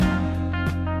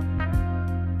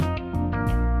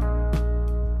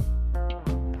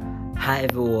Hi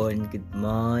everyone, good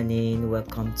morning.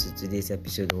 Welcome to today's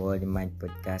episode of World Mind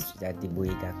Podcast with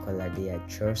Adeboyega Kolade. I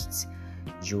trust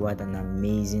you had an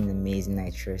amazing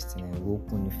night rest, and I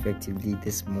woke up effectively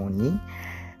this morning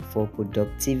for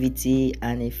productivity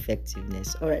and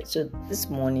effectiveness. Alright, so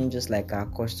this morning, just like our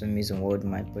custom is on World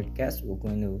Mind Podcast, we're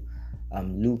going to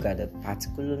look at a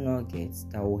particular nugget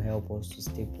that will help us to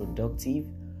stay productive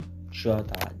throughout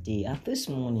our day. And this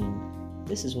morning,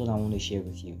 this is what I want to share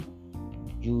with you.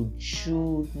 You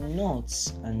should not,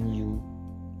 and you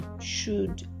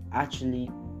should actually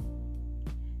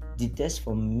detest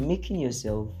from making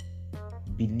yourself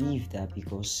believe that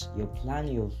because your plan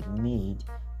you've made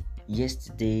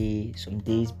yesterday, some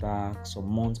days back,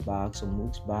 some months back, some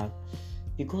weeks back,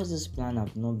 because this plan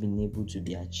have not been able to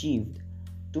be achieved,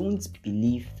 don't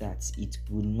believe that it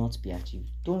will not be achieved.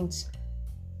 Don't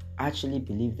actually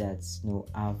believe that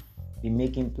I've been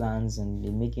making plans and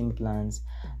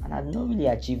I've not really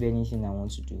achieved anything I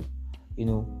want to do.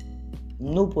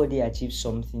 Nobody achieves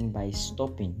something by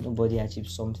stopping. Nobody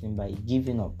achieves something by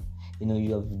giving up.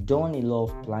 You have done a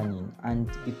lot of planning, and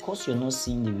because you're not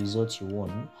seeing the results you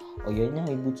want, or you're not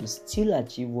able to still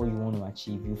achieve what you want to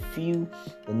achieve, you feel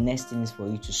the next thing is for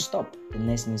you to stop. The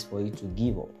next thing is for you to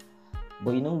give up.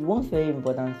 But one very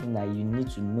important thing that you need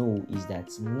to know is that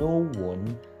no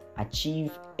one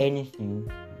achieve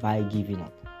anything by giving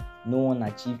up. No one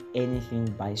achieve anything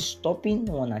by stopping.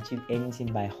 No one achieve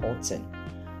anything by halting.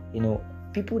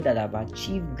 People that have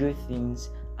achieved great things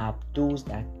are those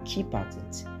that keep at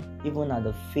it, even at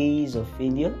the phase of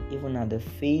failure, even at the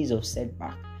phase of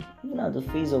setback, even at the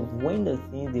phase of when the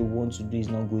things they want to do is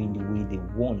not going the way they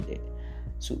wanted.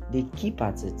 So they keep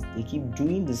at it. They keep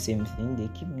doing the same thing. They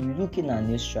keep looking at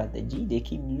new strategy. They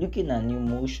keep looking at new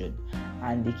motion,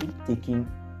 and they keep taking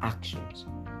actions.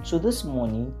 So this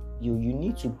morning, you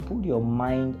need to put your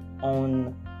mind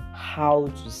on how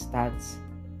to start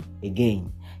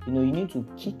again. You need to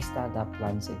kickstart that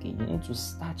plans again. You need to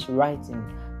start writing,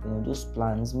 those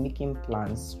plans, making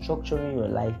plans, structuring your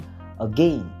life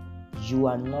again. You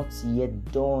are not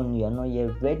yet done. You are not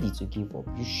yet ready to give up.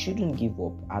 You shouldn't give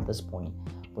up at this point.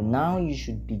 But now you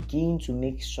should begin to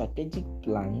make strategic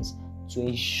plans to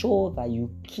ensure that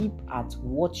you keep at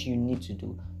what you need to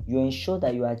do. You ensure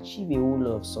that you achieve a whole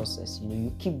lot of success.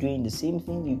 You keep doing the same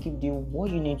thing. You keep doing what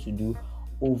you need to do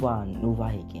over and over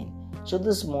again. So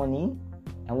this morning,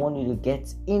 I want you to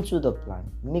get into the plan.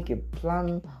 Make a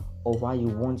plan of how you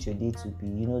want your day to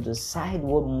be. Decide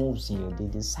what moves in your day.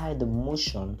 Decide the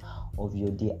motion of your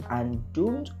day. And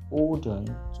don't hold on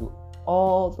to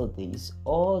all the days,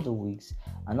 all the weeks,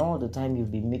 and all the time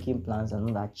you've been making plans and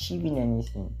not achieving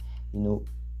anything.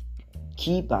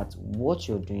 Keep at what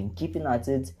you're doing, keeping at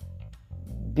it,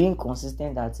 being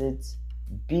consistent at it,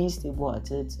 being stable at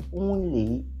it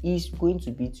only is going to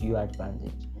be to your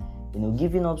advantage.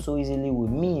 Giving up so easily will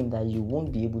mean that you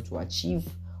won't be able to achieve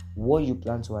what you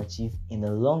plan to achieve in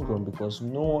the long run, because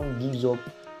no one gives up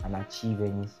and achieve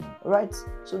anything. Alright,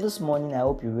 so this morning I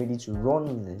hope you're ready to run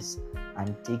with this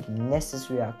and take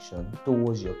necessary action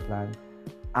towards your plan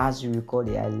as you record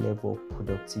a high level of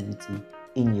productivity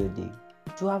in your day.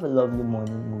 To have a lovely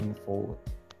morning moving forward.